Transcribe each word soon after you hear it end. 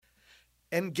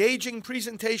engaging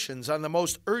presentations on the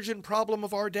most urgent problem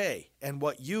of our day and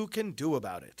what you can do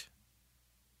about it.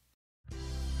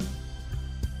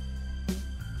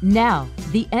 Now,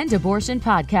 the End Abortion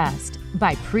Podcast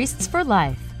by Priests for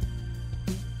Life.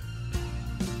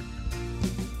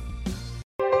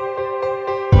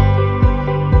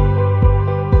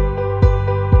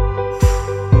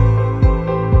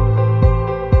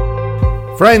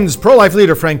 Friends, pro-life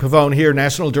leader Frank Pavone here,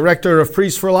 National Director of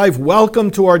Priests for Life.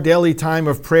 Welcome to our daily time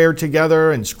of prayer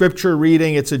together and scripture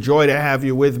reading. It's a joy to have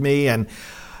you with me, and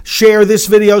share this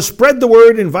video, spread the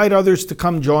word, invite others to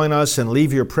come join us, and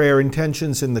leave your prayer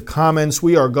intentions in the comments.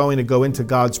 We are going to go into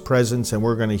God's presence, and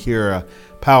we're going to hear a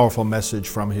powerful message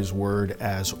from His Word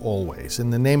as always. In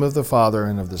the name of the Father,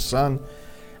 and of the Son,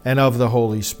 and of the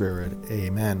Holy Spirit.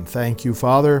 Amen. Thank you,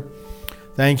 Father.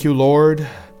 Thank you, Lord.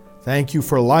 Thank you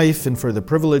for life and for the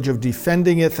privilege of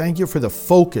defending it. Thank you for the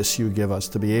focus you give us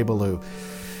to be able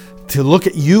to look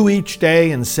at you each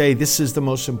day and say, this is the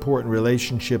most important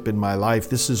relationship in my life.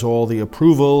 This is all the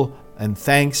approval and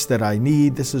thanks that I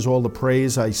need. This is all the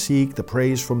praise I seek, the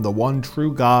praise from the one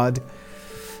true God.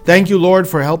 Thank you, Lord,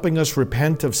 for helping us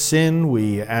repent of sin.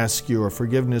 We ask your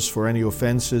forgiveness for any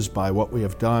offenses by what we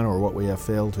have done or what we have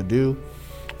failed to do.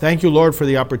 Thank you, Lord, for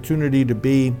the opportunity to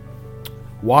be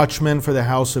watchmen for the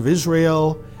house of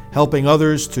Israel, helping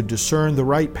others to discern the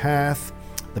right path,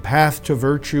 the path to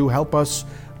virtue. Help us,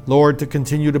 Lord, to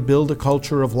continue to build a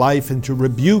culture of life and to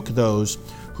rebuke those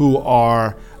who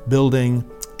are building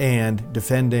and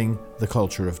defending the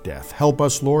culture of death. Help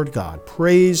us, Lord God.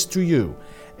 Praise to you,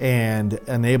 and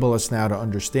enable us now to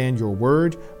understand your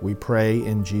word. We pray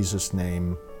in Jesus'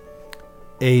 name.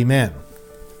 Amen.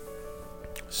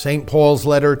 St. Paul's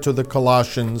letter to the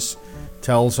Colossians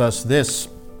tells us this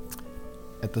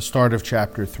at the start of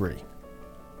chapter 3.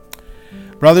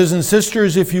 Brothers and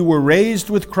sisters, if you were raised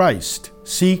with Christ,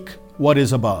 seek what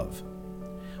is above,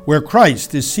 where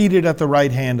Christ is seated at the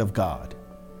right hand of God.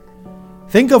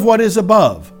 Think of what is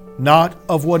above, not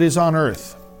of what is on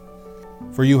earth,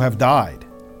 for you have died,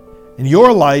 and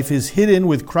your life is hidden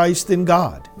with Christ in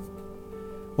God.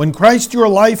 When Christ your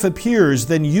life appears,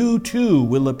 then you too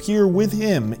will appear with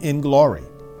Him in glory.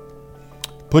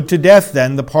 Put to death,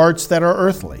 then, the parts that are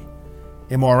earthly: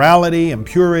 immorality,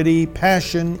 impurity,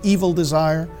 passion, evil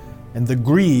desire, and the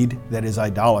greed that is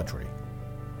idolatry.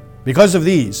 Because of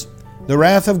these, the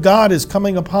wrath of God is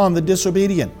coming upon the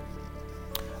disobedient.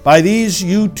 By these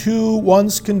you too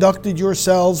once conducted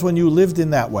yourselves when you lived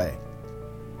in that way.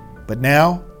 But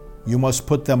now you must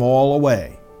put them all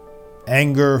away: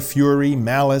 anger, fury,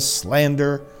 malice,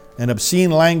 slander, and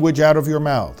obscene language out of your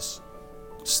mouths.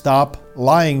 Stop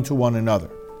lying to one another,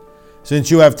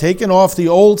 since you have taken off the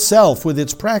old self with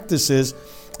its practices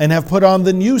and have put on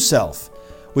the new self,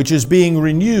 which is being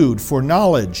renewed for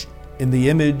knowledge in the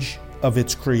image of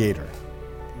its Creator.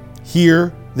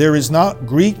 Here there is not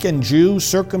Greek and Jew,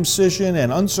 circumcision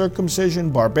and uncircumcision,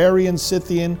 barbarian,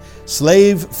 Scythian,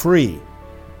 slave, free,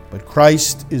 but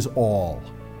Christ is all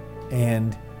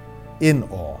and in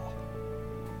all.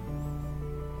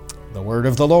 The word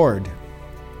of the Lord.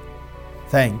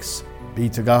 Thanks be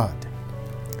to God.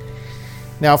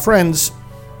 Now, friends,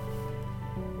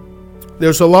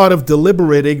 there's a lot of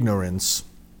deliberate ignorance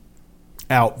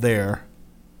out there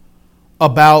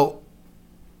about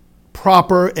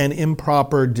proper and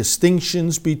improper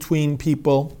distinctions between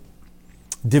people,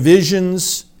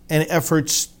 divisions, and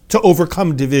efforts to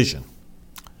overcome division.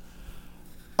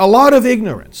 A lot of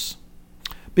ignorance,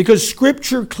 because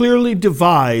Scripture clearly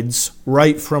divides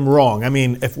right from wrong. I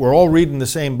mean, if we're all reading the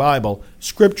same Bible,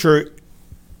 Scripture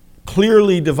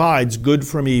clearly divides good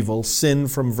from evil, sin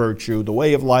from virtue, the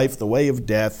way of life, the way of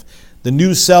death, the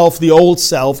new self, the old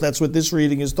self. That's what this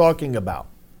reading is talking about.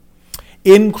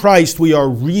 In Christ, we are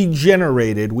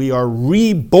regenerated. We are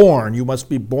reborn. You must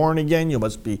be born again. You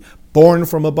must be born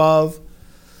from above.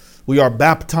 We are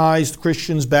baptized.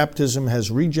 Christians' baptism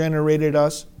has regenerated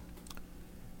us.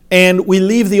 And we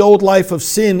leave the old life of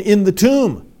sin in the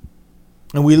tomb,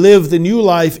 and we live the new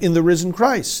life in the risen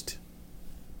Christ.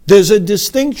 There's a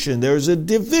distinction. There's a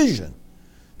division.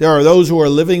 There are those who are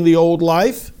living the old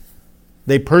life.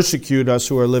 They persecute us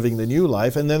who are living the new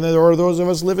life. And then there are those of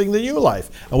us living the new life.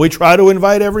 And we try to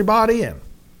invite everybody in.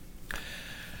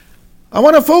 I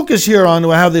want to focus here on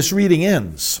how this reading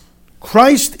ends.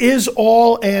 Christ is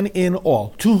all and in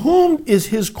all. To whom is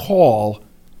His call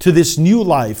to this new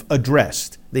life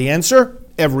addressed? The answer?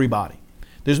 Everybody.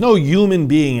 There's no human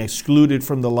being excluded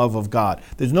from the love of God.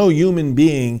 There's no human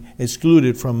being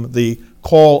excluded from the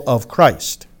call of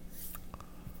Christ.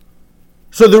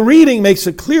 So the reading makes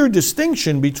a clear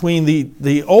distinction between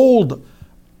the old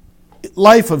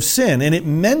life of sin, and it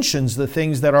mentions the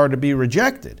things that are to be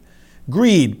rejected.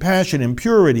 Greed, passion,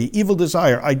 impurity, evil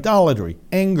desire, idolatry,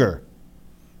 anger.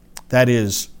 That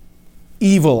is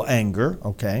evil anger,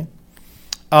 okay?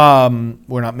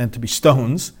 We're not meant to be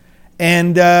stones.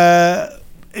 And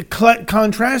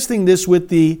contrasting this with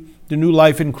the new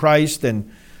life in Christ,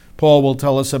 and Paul will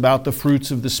tell us about the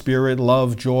fruits of the Spirit,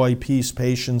 love, joy, peace,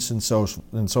 patience, and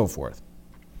so forth.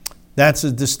 That's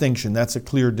a distinction. That's a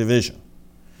clear division.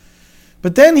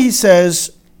 But then he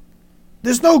says,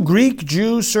 there's no Greek,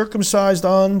 Jew, circumcised,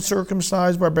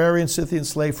 uncircumcised, barbarian, Scythian,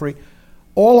 slave free.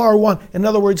 All are one. In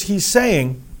other words, he's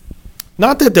saying,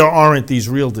 not that there aren't these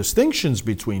real distinctions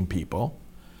between people,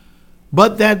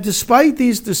 but that despite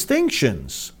these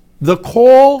distinctions, the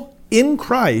call in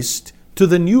Christ to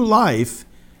the new life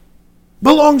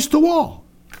belongs to all.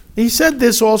 He said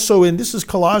this also this is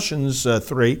Colossians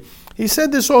 3. He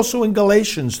said this also in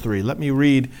Galatians 3. Let me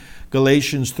read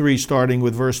Galatians 3, starting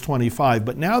with verse 25.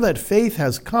 But now that faith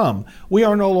has come, we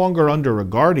are no longer under a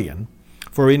guardian.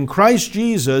 For in Christ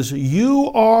Jesus,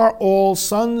 you are all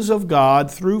sons of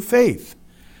God through faith.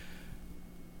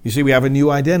 You see, we have a new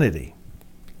identity.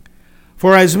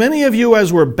 For as many of you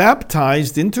as were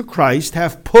baptized into Christ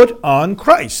have put on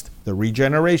Christ, the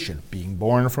regeneration, being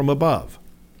born from above.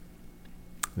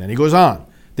 And then he goes on.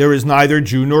 There is neither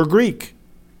Jew nor Greek.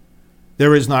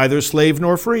 There is neither slave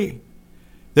nor free.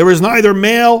 There is neither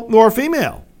male nor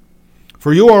female.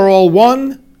 For you are all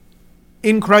one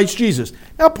in Christ Jesus.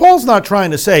 Now, Paul's not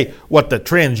trying to say what the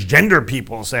transgender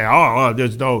people say,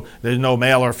 there's no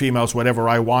male or female, it's whatever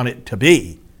I want it to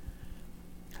be.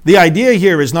 The idea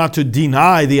here is not to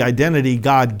deny the identity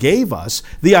God gave us.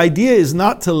 The idea is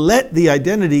not to let the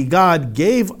identity God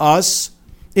gave us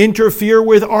interfere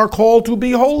with our call to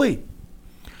be holy.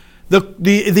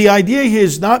 The idea here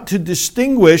is not to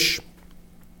distinguish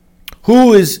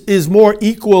who is more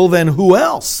equal than who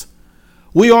else.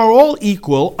 We are all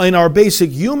equal in our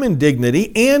basic human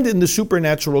dignity and in the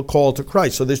supernatural call to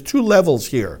Christ. So there's two levels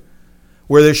here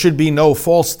where there should be no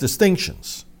false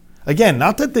distinctions. Again,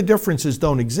 not that the differences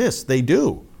don't exist. They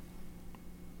do.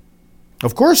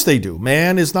 Of course they do.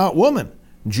 Man is not woman.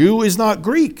 Jew is not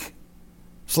Greek.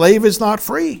 Slave is not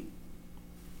free.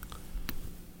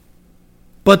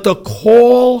 But the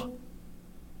call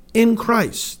in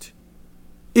Christ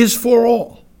is for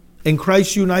all. And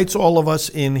Christ unites all of us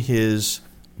in his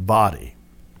body.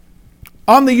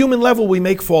 On the human level, we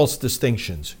make false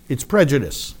distinctions. It's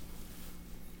prejudice.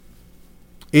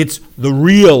 It's the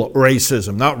real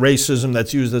racism, not racism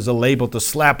that's used as a label to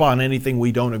slap on anything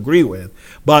we don't agree with,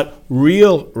 but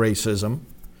real racism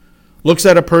looks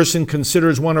at a person,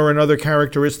 considers one or another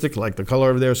characteristic, like the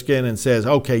color of their skin, and says,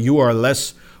 okay, you are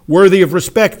less worthy of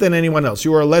respect than anyone else.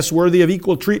 You are less worthy of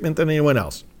equal treatment than anyone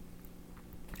else.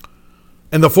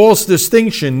 And the false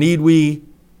distinction, need we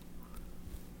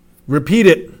repeat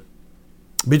it,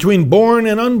 between born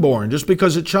and unborn? Just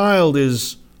because a child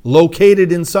is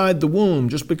located inside the womb,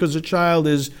 just because a child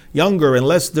is younger and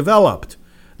less developed,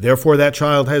 therefore that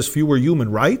child has fewer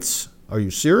human rights? Are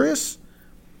you serious?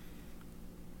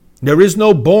 There is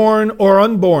no born or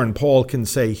unborn, Paul can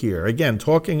say here. Again,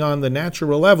 talking on the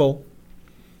natural level,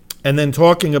 and then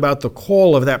talking about the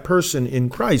call of that person in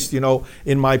Christ. You know,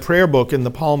 in my prayer book, In the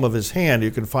Palm of His Hand,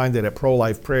 you can find it at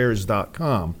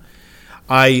prolifeprayers.com.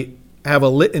 I have a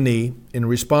litany in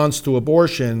response to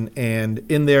abortion, and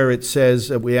in there it says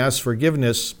that we ask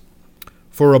forgiveness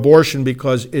for abortion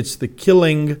because it's the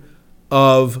killing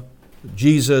of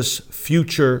Jesus'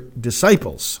 future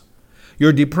disciples.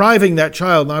 You're depriving that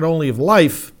child not only of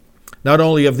life, not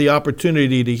only of the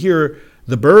opportunity to hear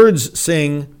the birds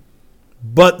sing,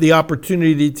 but the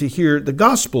opportunity to hear the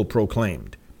gospel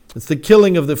proclaimed. It's the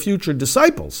killing of the future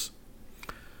disciples.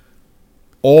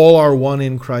 All are one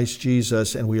in Christ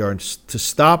Jesus, and we are to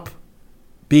stop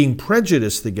being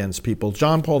prejudiced against people.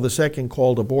 John Paul II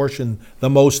called abortion the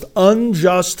most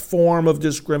unjust form of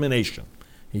discrimination.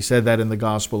 He said that in the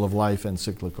Gospel of Life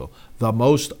encyclical. The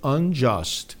most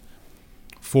unjust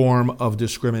form of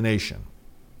discrimination.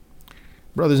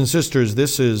 Brothers and sisters,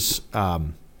 this is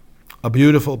a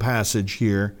beautiful passage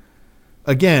here.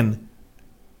 Again,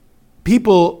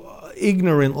 people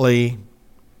ignorantly,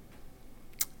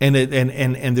 and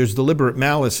there's deliberate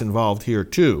malice involved here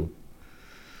too,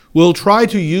 will try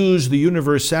to use the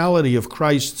universality of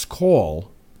Christ's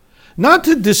call not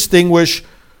to distinguish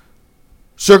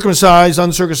circumcised,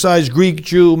 uncircumcised, Greek,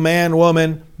 Jew, man,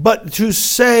 woman, but to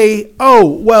say, oh,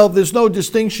 well, there's no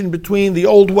distinction between the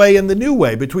old way and the new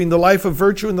way, between the life of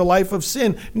virtue and the life of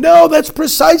sin. No, that's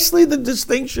precisely the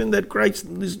distinction that Christ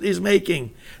is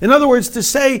making. In other words, to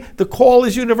say the call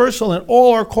is universal and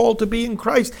all are called to be in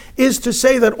Christ is to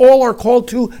say that all are called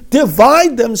to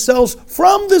divide themselves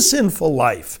from the sinful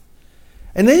life.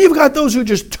 And then you've got those who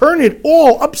just turn it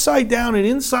all upside down and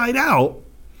inside out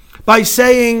by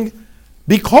saying,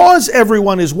 because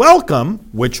everyone is welcome,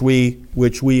 which we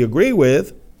agree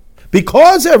with,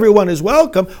 because everyone is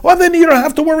welcome, well, then you don't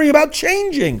have to worry about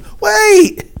changing.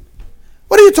 Wait,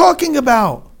 what are you talking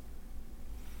about?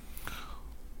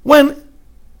 When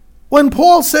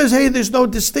Paul says, hey, there's no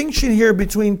distinction here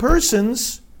between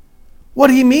persons,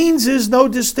 what he means is no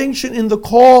distinction in the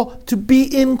call to be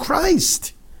in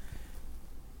Christ.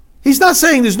 He's not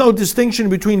saying there's no distinction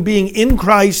between being in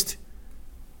Christ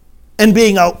and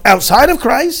being outside of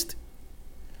Christ.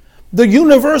 The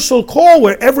universal call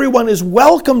where everyone is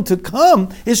welcome to come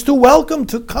is to welcome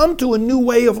to come to a new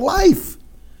way of life.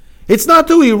 It's not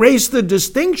to erase the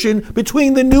distinction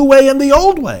between the new way and the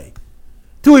old way,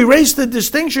 to erase the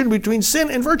distinction between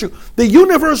sin and virtue. The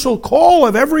universal call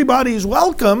of everybody is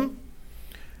welcome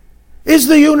is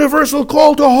the universal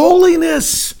call to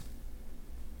holiness.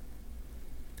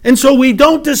 And so we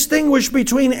don't distinguish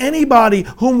between anybody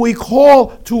whom we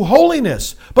call to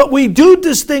holiness, but we do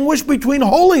distinguish between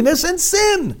holiness and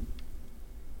sin.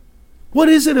 What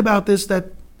is it about this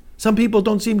that some people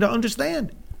don't seem to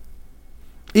understand?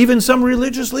 Even some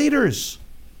religious leaders.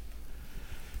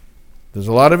 There's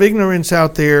a lot of ignorance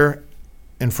out there,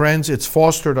 and friends, it's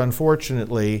fostered,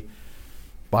 unfortunately,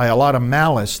 by a lot of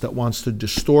malice that wants to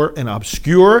distort and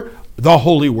obscure the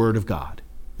holy word of God.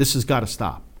 This has got to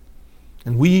stop.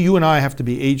 And you and I have to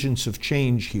be agents of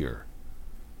change here.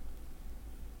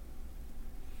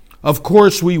 Of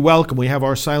course, we have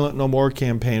our Silent No More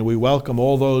campaign. We welcome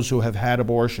all those who have had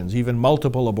abortions, even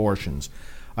multiple abortions.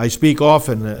 I speak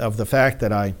often of the fact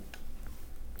that I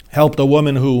helped a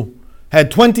woman who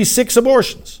had 26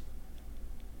 abortions.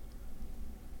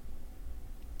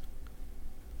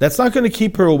 That's not going to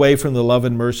keep her away from the love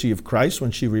and mercy of Christ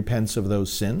when she repents of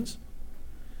those sins.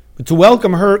 But to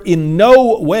welcome her in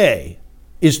no way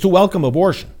is to welcome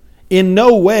abortion. In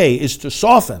no way is to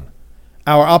soften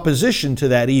our opposition to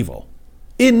that evil.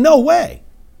 In no way.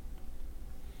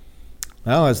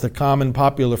 Well, as the common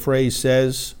popular phrase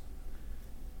says,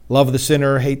 love the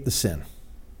sinner, hate the sin.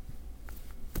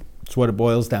 That's what it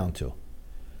boils down to.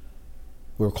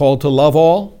 We're called to love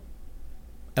all,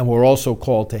 and we're also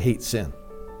called to hate sin.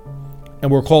 And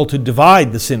we're called to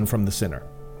divide the sin from the sinner.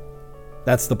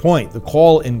 That's the point. The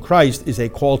call in Christ is a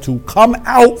call to come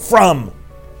out from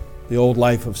the old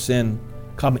life of sin,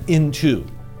 come into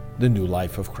the new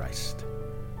life of Christ.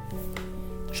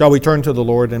 Shall we turn to the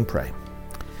Lord and pray?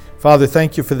 Father,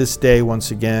 thank you for this day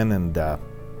once again, and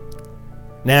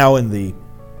now in the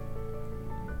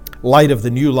light of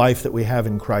the new life that we have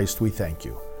in Christ, we thank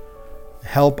you.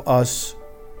 Help us,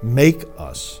 make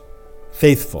us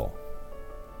faithful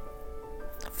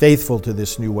to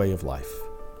this new way of life.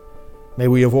 May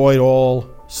we avoid all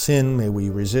sin. May we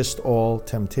resist all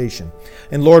temptation.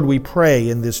 And Lord, we pray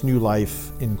in this new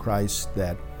life in Christ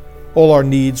that all our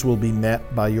needs will be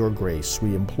met by your grace.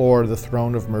 We implore the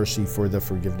throne of mercy for the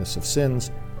forgiveness of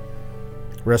sins,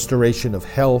 restoration of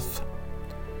health,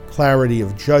 clarity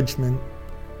of judgment,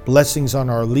 blessings on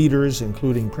our leaders,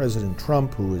 including President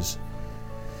Trump, who is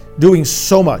doing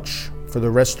so much for the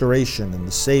restoration and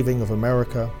the saving of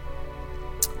America.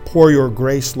 Pour your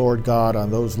grace, Lord God,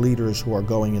 on those leaders who are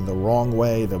going in the wrong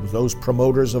way, those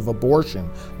promoters of abortion.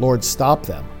 Lord, stop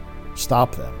them.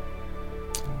 Stop them.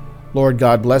 Lord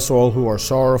God, bless all who are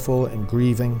sorrowful and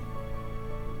grieving.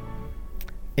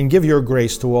 And give your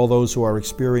grace to all those who are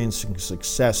experiencing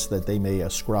success, that they may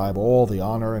ascribe all the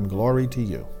honor and glory to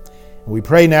you. And we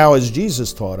pray now, as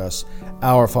Jesus taught us,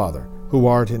 Our Father, who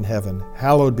art in heaven,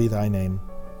 hallowed be thy name.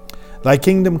 Thy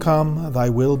kingdom come, thy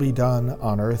will be done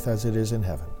on earth as it is in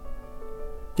heaven.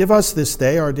 Give us this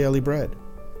day our daily bread,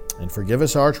 and forgive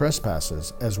us our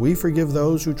trespasses, as we forgive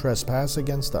those who trespass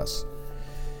against us.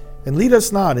 And lead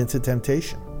us not into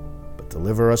temptation, but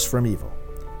deliver us from evil.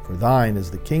 For thine is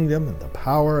the kingdom, and the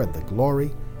power, and the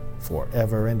glory,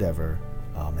 forever and ever.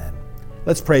 Amen.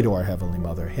 Let's pray to our Heavenly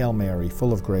Mother. Hail Mary,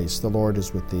 full of grace, the Lord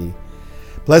is with thee.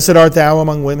 Blessed art thou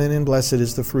among women, and blessed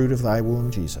is the fruit of thy womb,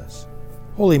 Jesus.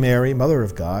 Holy Mary, Mother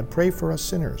of God, pray for us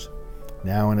sinners,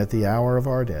 now and at the hour of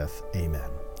our death. Amen.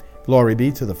 Glory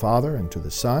be to the Father, and to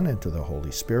the Son, and to the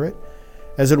Holy Spirit,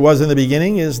 as it was in the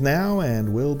beginning, is now,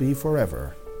 and will be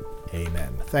forever.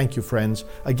 Amen. Thank you, friends.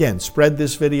 Again, spread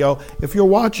this video. If you're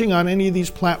watching on any of these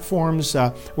platforms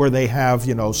where they have,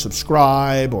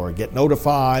 subscribe or get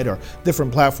notified, or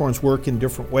different platforms work in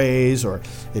different ways, or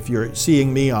if you're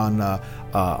seeing me on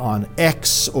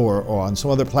X or on some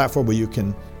other platform where you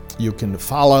can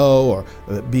follow or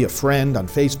be a friend on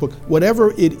Facebook,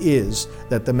 whatever it is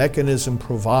that the mechanism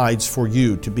provides for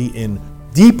you to be in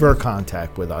deeper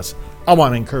contact with us, I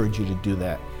want to encourage you to do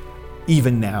that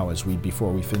even now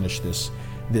before we finish this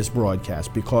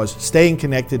broadcast, because staying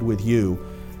connected with you,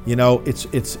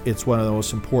 it's one of the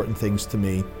most important things to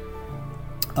me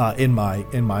in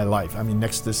my life. I mean,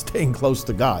 next to staying close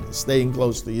to God, is staying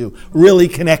close to you, really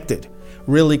connected,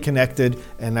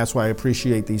 and that's why I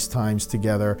appreciate these times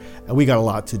together. And we got a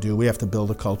lot to do. We have to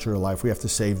build a culture of life. We have to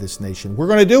save this nation. We're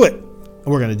going to do it, and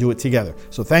we're going to do it together.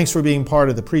 So thanks for being part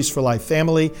of the Priests for Life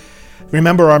family.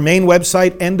 Remember our main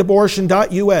website,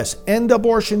 endabortion.us,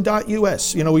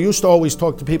 endabortion.us. We used to always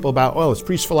talk to people about, it's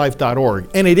priestforlife.org.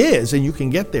 And it is, and you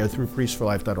can get there through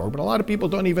priestforlife.org. But a lot of people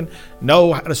don't even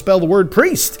know how to spell the word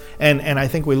priest. And I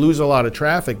think we lose a lot of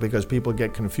traffic because people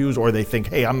get confused, or they think,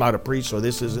 hey, I'm not a priest, so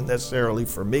this isn't necessarily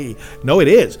for me. No, it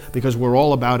is, because we're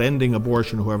all about ending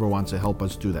abortion, whoever wants to help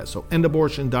us do that. So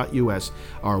endabortion.us,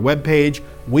 our webpage.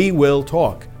 We will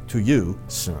talk to you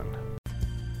soon.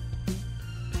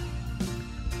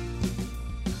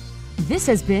 This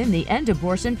has been the End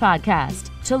Abortion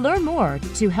Podcast. To learn more,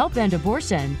 to help end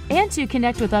abortion, and to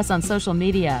connect with us on social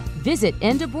media, visit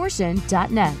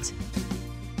endabortion.net.